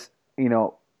 Because,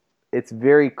 it's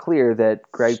very clear that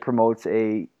Greg promotes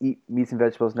a eat meats and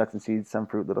vegetables, nuts and seeds, some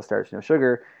fruit, little starch, no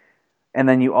sugar. And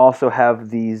then you also have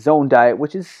the zone diet,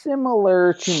 which is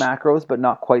similar to macros, but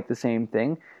not quite the same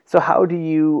thing. So how do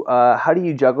you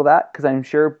juggle that? Because I'm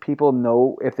sure people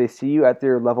know if they see you at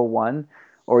their level 1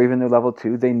 or even their level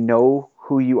 2, they know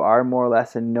who you are more or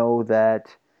less and know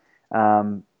that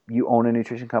you own a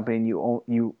nutrition company and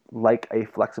you like a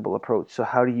flexible approach. So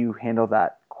how do you handle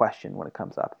that question when it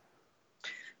comes up?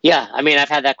 Yeah, I mean, I've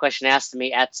had that question asked to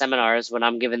me at seminars when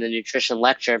I'm giving the nutrition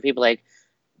lecture, and people are like,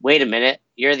 wait a minute,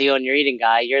 you're the on your eating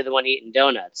guy, you're the one eating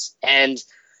donuts. And,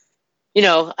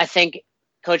 I think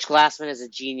Coach Glassman is a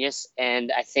genius,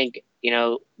 and I think,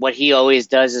 what he always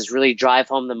does is really drive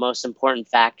home the most important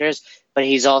factors, but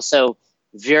he's also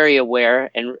very aware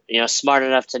and, smart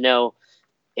enough to know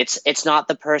it's not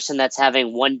the person that's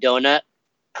having one donut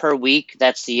per week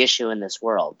that's the issue in this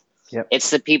world. Yep. It's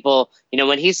the people,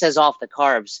 when he says off the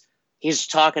carbs, he's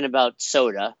talking about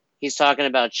soda, he's talking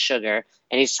about sugar,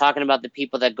 and he's talking about the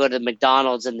people that go to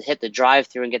McDonald's and hit the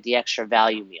drive-thru and get the extra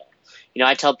value meal.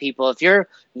 I tell people, if you're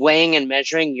weighing and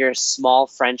measuring your small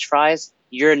French fries,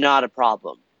 you're not a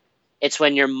problem. It's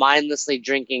when you're mindlessly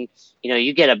drinking,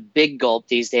 you get a big gulp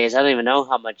these days. I don't even know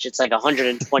how much. It's like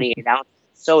 128 ounces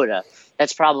of soda.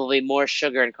 That's probably more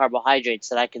sugar and carbohydrates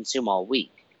that I consume all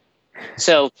week.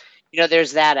 So,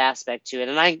 there's that aspect to it.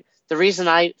 And the reason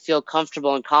I feel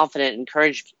comfortable and confident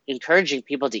encouraging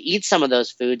people to eat some of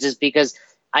those foods is because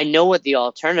I know what the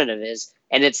alternative is.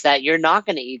 And it's that you're not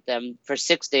going to eat them for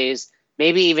 6 days,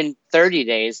 maybe even 30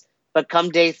 days. But come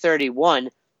day 31,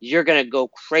 you're going to go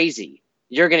crazy.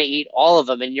 You're going to eat all of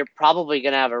them, and you're probably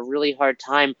going to have a really hard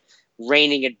time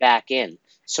reining it back in.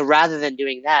 So rather than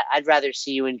doing that, I'd rather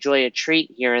see you enjoy a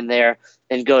treat here and there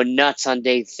than go nuts on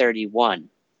day 31.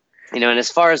 And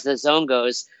as far as the zone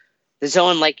goes, The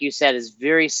zone, like you said, is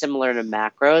very similar to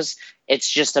macros. It's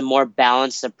just a more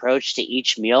balanced approach to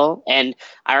each meal. And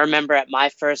I remember at my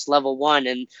first level one,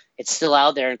 and it's still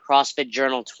out there in CrossFit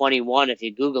Journal 21, if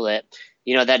you Google it,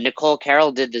 that Nicole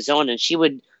Carroll did the zone, and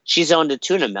she zoned a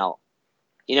tuna melt.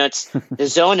 It's the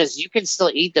zone is you can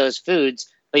still eat those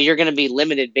foods, but you're going to be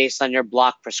limited based on your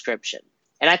block prescription.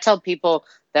 And I tell people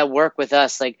that work with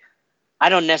us, like, I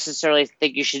don't necessarily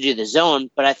think you should do the zone,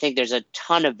 but I think there's a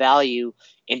ton of value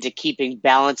into keeping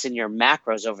balance in your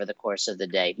macros over the course of the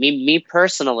day. Me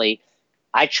personally,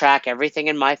 I track everything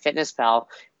in MyFitnessPal,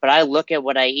 but I look at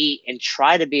what I eat and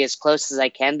try to be as close as I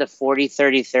can to 40,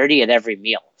 30, 30 at every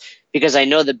meal, because I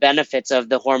know the benefits of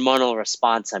the hormonal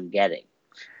response I'm getting.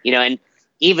 And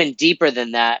even deeper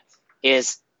than that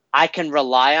is I can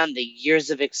rely on the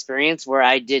years of experience where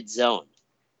I did zone.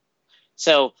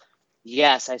 So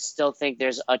yes, I still think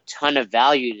there's a ton of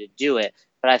value to do it,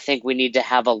 but I think we need to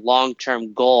have a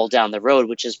long-term goal down the road,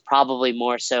 which is probably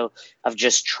more so of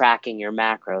just tracking your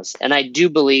macros. And I do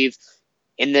believe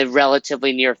in the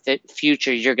relatively near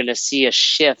future, you're going to see a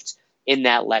shift in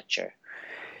that lecture.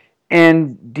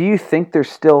 And do you think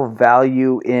there's still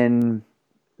value in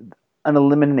an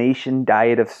elimination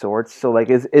diet of sorts? So like,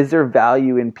 is there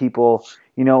value in people,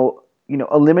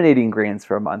 eliminating grains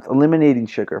for a month, eliminating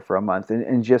sugar for a month,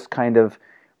 and just kind of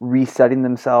resetting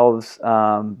themselves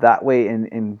that way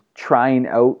and trying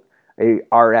out a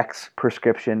RX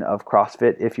prescription of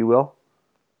CrossFit, if you will?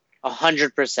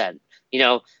 100%.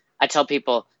 I tell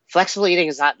people flexible eating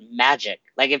is not magic.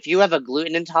 Like, if you have a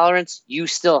gluten intolerance, you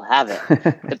still have it.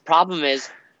 The problem is,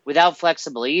 without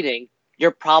flexible eating,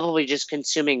 you're probably just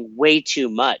consuming way too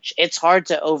much. It's hard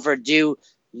to overdo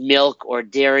milk or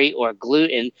dairy or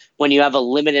gluten when you have a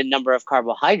limited number of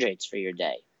carbohydrates for your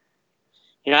day.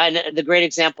 And the great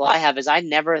example I have is I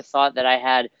never thought that I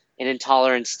had an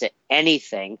intolerance to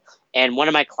anything. And one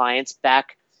of my clients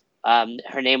back,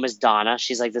 her name was Donna.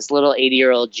 She's like this little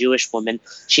 80-year-old Jewish woman.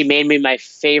 She made me my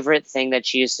favorite thing that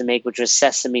she used to make, which was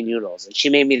sesame noodles. And she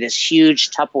made me this huge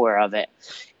Tupperware of it.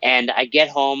 And I get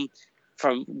home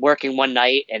from working one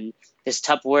night, and this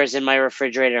Tupperware is in my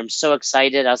refrigerator. I'm so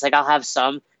excited. I was like, I'll have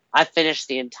some. I finished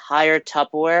the entire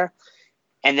Tupperware,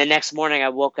 and the next morning I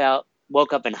woke up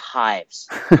in hives,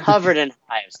 covered in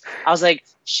hives. I was like,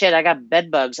 shit, I got bed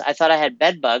bugs. I thought I had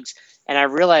bed bugs, and I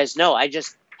realized, no, I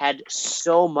just had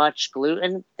so much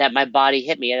gluten that my body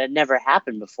hit me. It had never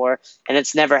happened before, and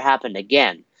it's never happened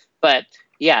again. But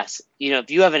yes,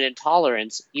 if you have an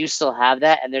intolerance, you still have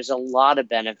that, and there's a lot of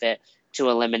benefit to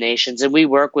eliminations. And we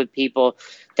work with people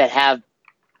that have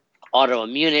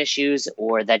autoimmune issues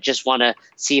or that just want to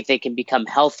see if they can become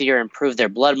healthier, improve their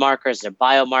blood markers, their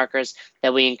biomarkers,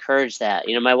 that we encourage that.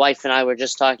 My wife and I were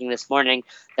just talking this morning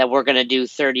that we're going to do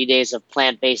 30 days of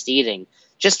plant-based eating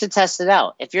just to test it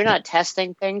out. If you're not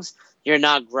testing things, you're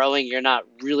not growing, you're not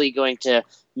really going to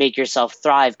make yourself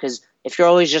thrive, because if you're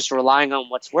always just relying on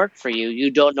what's worked for you,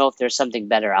 you don't know if there's something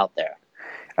better out there.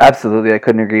 Absolutely, I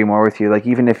couldn't agree more with you. Like,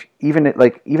 even if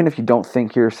you don't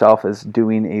think yourself as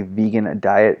doing a vegan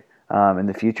diet in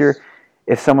the future,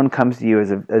 if someone comes to you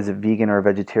as a vegan or a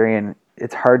vegetarian,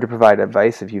 it's hard to provide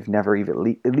advice if you've never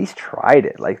even at least tried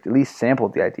it, like at least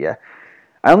sampled the idea.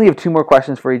 I only have two more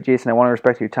questions for you, Jason. I want to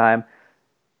respect your time.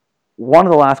 One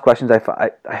of the last questions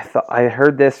I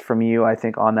heard this from you, I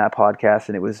think, on that podcast,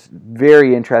 and it was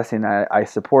very interesting. I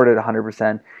support it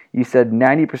 100%. You said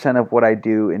 90% of what I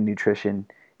do in nutrition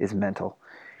is mental.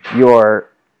 You're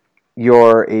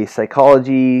a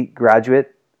psychology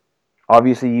graduate.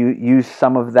 Obviously, you use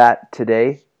some of that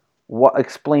today.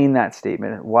 Explain that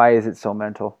statement. Why is it so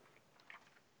mental?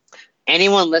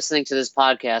 Anyone listening to this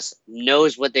podcast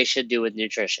knows what they should do with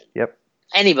nutrition. Yep.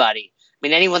 Anybody.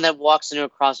 Anyone that walks into a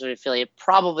CrossFit affiliate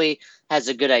probably has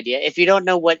a good idea. If you don't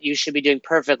know what you should be doing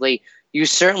perfectly, you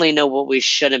certainly know what we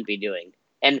shouldn't be doing.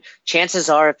 And chances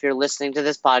are, if you're listening to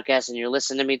this podcast and you're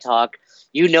listening to me talk,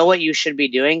 you know what you should be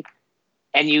doing,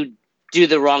 and you do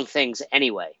the wrong things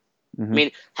anyway. Mm-hmm.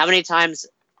 How many times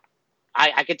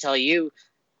I could tell you,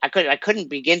 I couldn't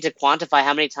begin to quantify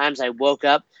how many times I woke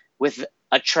up with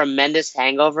a tremendous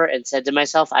hangover and said to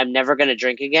myself, I'm never going to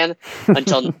drink again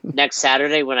until next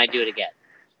Saturday when I do it again.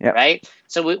 Yep. Right?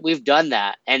 So we've done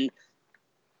that, and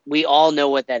we all know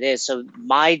what that is. So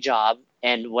my job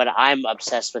and what I'm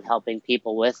obsessed with helping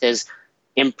people with is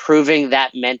improving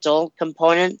that mental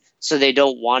component so they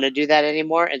don't want to do that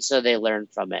anymore, and so they learn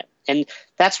from it. And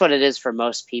that's what it is for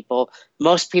most people.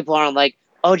 Most people aren't like,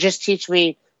 oh, just teach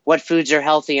me what foods are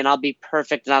healthy and I'll be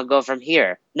perfect and I'll go from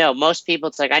here. No, most people,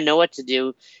 it's like, I know what to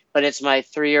do, but it's my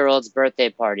 3-year-old's birthday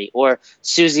party. Or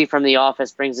Susie from the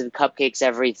office brings in cupcakes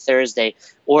every Thursday.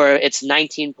 Or it's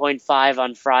 19.5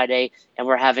 on Friday and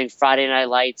we're having Friday night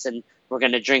lights and we're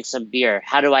going to drink some beer.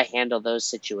 How do I handle those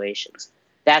situations?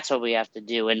 That's what we have to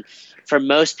do. And for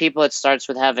most people, it starts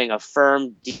with having a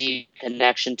firm, deep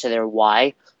connection to their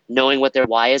why, knowing what their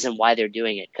why is and why they're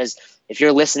doing it. Because if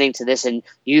you're listening to this and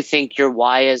you think your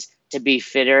why is to be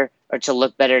fitter or to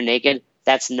look better naked,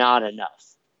 that's not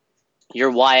enough.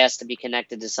 Your why has to be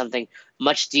connected to something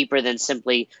much deeper than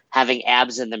simply having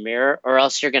abs in the mirror, or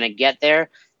else you're going to get there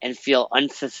and feel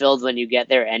unfulfilled when you get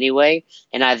there anyway,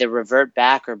 and either revert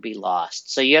back or be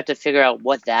lost. So you have to figure out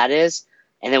what that is.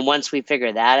 And then once we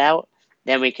figure that out,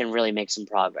 then we can really make some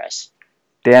progress.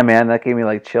 Damn, man, that gave me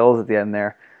like chills at the end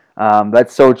there.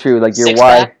 That's so true. Like your Six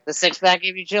why. pack? The 6-pack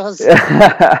gave you chills?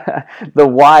 The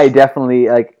why definitely,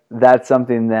 like, that's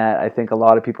something that I think a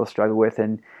lot of people struggle with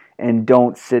and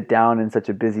don't sit down in such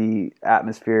a busy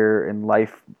atmosphere in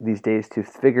life these days to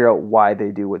figure out why they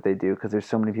do what they do, because there's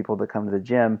so many people that come to the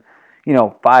gym,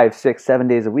 5, 6, 7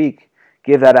 days a week,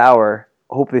 give that hour,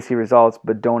 hope they see results,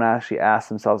 but don't actually ask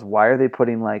themselves why are they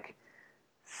putting like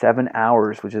 7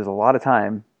 hours, which is a lot of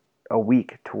time, a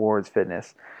week towards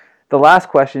fitness. The last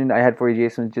question I had for you,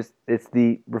 Jason, it's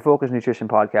the Refocus Nutrition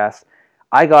podcast.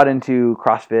 I got into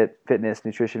CrossFit, fitness,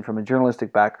 nutrition from a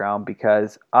journalistic background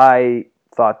because I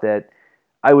thought that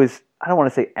I don't want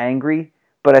to say angry,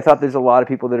 but I thought there's a lot of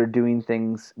people that are doing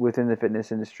things within the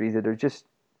fitness industry that are just,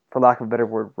 for lack of a better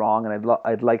word, wrong. And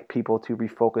I'd like people to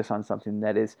refocus on something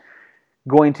that is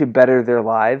going to better their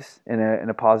lives in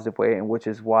a positive way, and which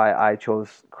is why I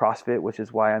chose CrossFit, which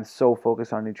is why I'm so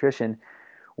focused on nutrition.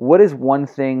 What is one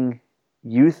thing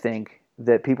you think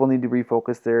that people need to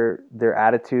refocus their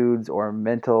attitudes or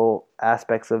mental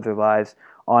aspects of their lives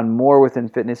on more within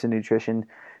fitness and nutrition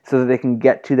so that they can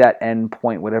get to that end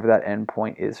point, whatever that end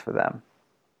point is for them?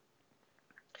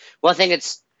 Well, I think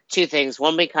it's two things.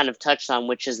 One we kind of touched on,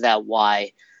 which is that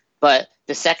why. But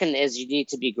the second is you need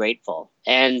to be grateful.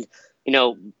 And,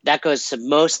 that goes to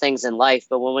most things in life.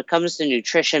 But when it comes to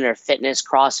nutrition or fitness,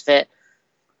 CrossFit,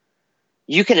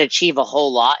 you can achieve a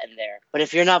whole lot in there. But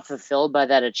if you're not fulfilled by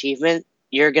that achievement,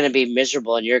 you're going to be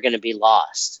miserable and you're going to be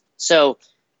lost. So,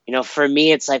 for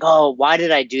me, it's like, oh, why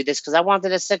did I do this? Because I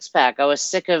wanted a 6-pack. I was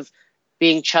sick of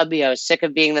being chubby. I was sick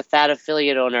of being the fat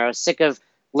affiliate owner. I was sick of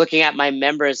looking at my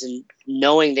members and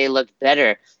knowing they looked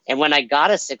better. And when I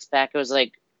got a 6-pack, it was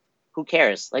like, who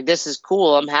cares? Like, this is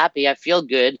cool. I'm happy. I feel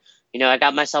good. I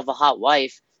got myself a hot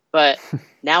wife. But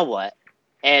now what?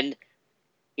 And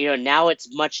now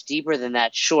it's much deeper than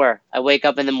that. Sure, I wake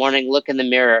up in the morning, look in the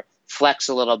mirror, flex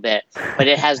a little bit, but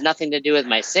it has nothing to do with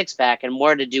my 6-pack and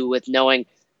more to do with knowing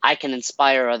I can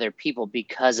inspire other people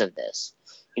because of this.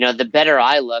 The better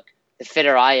I look, the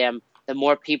fitter I am, the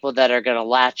more people that are going to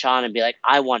latch on and be like,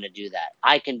 I want to do that.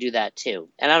 I can do that too.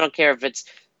 And I don't care if it's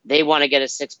they want to get a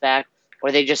 6-pack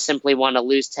or they just simply want to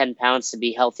lose 10 pounds to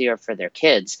be healthier for their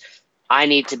kids. I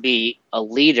need to be a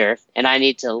leader and I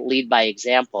need to lead by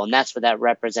example. And that's what that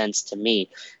represents to me.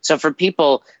 So for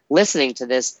people listening to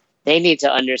this, they need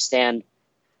to understand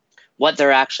what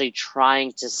they're actually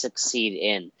trying to succeed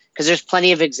in. Because there's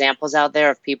plenty of examples out there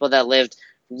of people that lived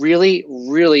really,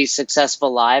 really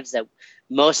successful lives that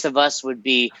most of us would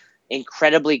be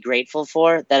incredibly grateful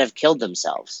for that have killed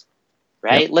themselves,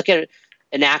 right? Yep. Look at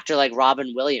an actor like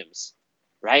Robin Williams,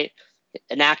 right?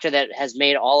 An actor that has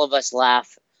made all of us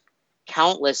laugh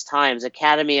countless times,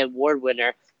 Academy Award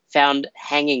winner, found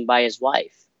hanging by his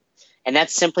wife. And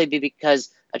that's simply because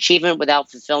achievement without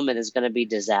fulfillment is going to be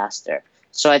disaster.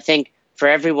 So I think for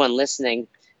everyone listening,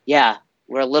 yeah,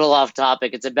 we're a little off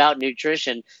topic. It's about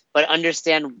nutrition, but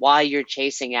understand why you're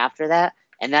chasing after that.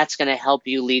 And that's going to help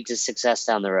you lead to success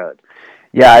down the road.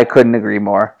 Yeah, I couldn't agree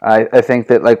more. I think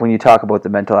that, like, when you talk about the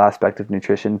mental aspect of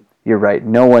nutrition, you're right.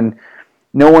 No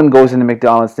one goes into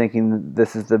McDonald's thinking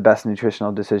this is the best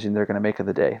nutritional decision they're going to make of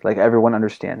the day. Like, everyone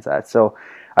understands that. So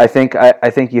I think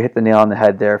you hit the nail on the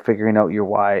head there, figuring out your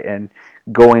why and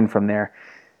going from there.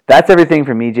 That's everything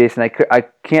from me, Jason. I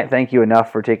can't thank you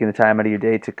enough for taking the time out of your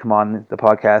day to come on the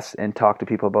podcast and talk to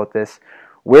people about this.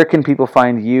 Where can people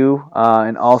find you?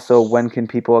 And also, when can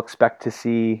people expect to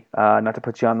see, not to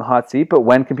put you on the hot seat, but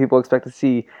when can people expect to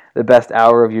see the best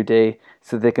hour of your day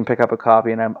so they can pick up a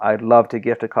copy? And I'd love to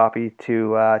gift a copy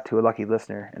to a lucky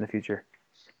listener in the future.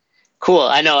 Cool.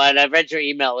 I know. And I read your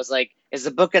email. It was like, is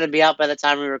the book going to be out by the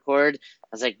time we record? I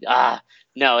was like,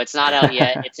 no, it's not out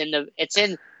yet.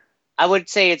 I would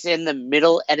say it's in the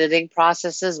middle editing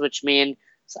processes, which means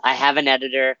I have an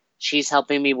editor. She's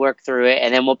helping me work through it,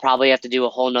 and then we'll probably have to do a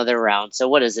whole nother round. So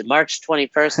what is it, March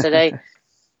 21st today?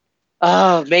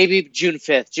 Oh, maybe June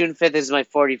 5th. June 5th is my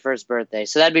 41st birthday.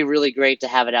 So that'd be really great to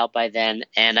have it out by then.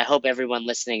 And I hope everyone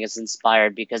listening is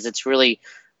inspired, because it's really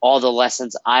all the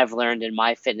lessons I've learned in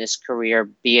my fitness career,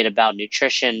 be it about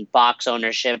nutrition, box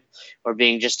ownership, or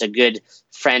being just a good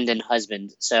friend and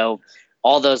husband. So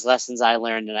all those lessons I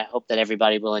learned, and I hope that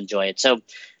everybody will enjoy it. So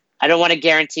I don't want to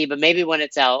guarantee, but maybe when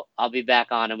it's out, I'll be back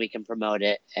on and we can promote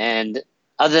it. And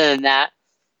other than that,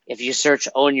 if you search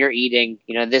Own Your Eating,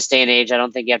 this day and age, I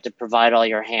don't think you have to provide all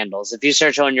your handles. If you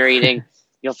search Own Your Eating,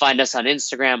 you'll find us on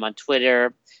Instagram, on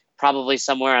Twitter, probably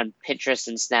somewhere on Pinterest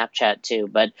and Snapchat too.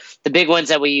 But the big ones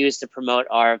that we use to promote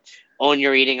are Own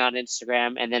Your Eating on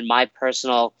Instagram, and then my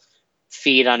personal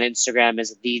feed on Instagram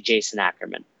is the Jason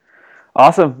Ackerman.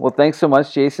 Awesome. Well, thanks so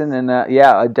much, Jason. And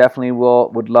I definitely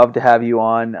would love to have you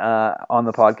on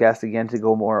the podcast again to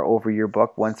go more over your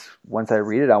book once I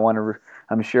read it.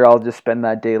 I'm sure I'll just spend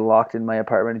that day locked in my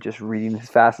apartment and just reading as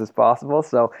fast as possible.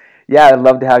 So yeah, I'd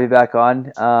love to have you back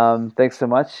on. Thanks so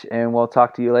much, and we'll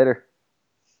talk to you later.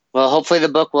 Well, hopefully the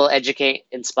book will educate,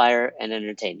 inspire, and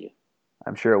entertain you.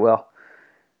 I'm sure it will.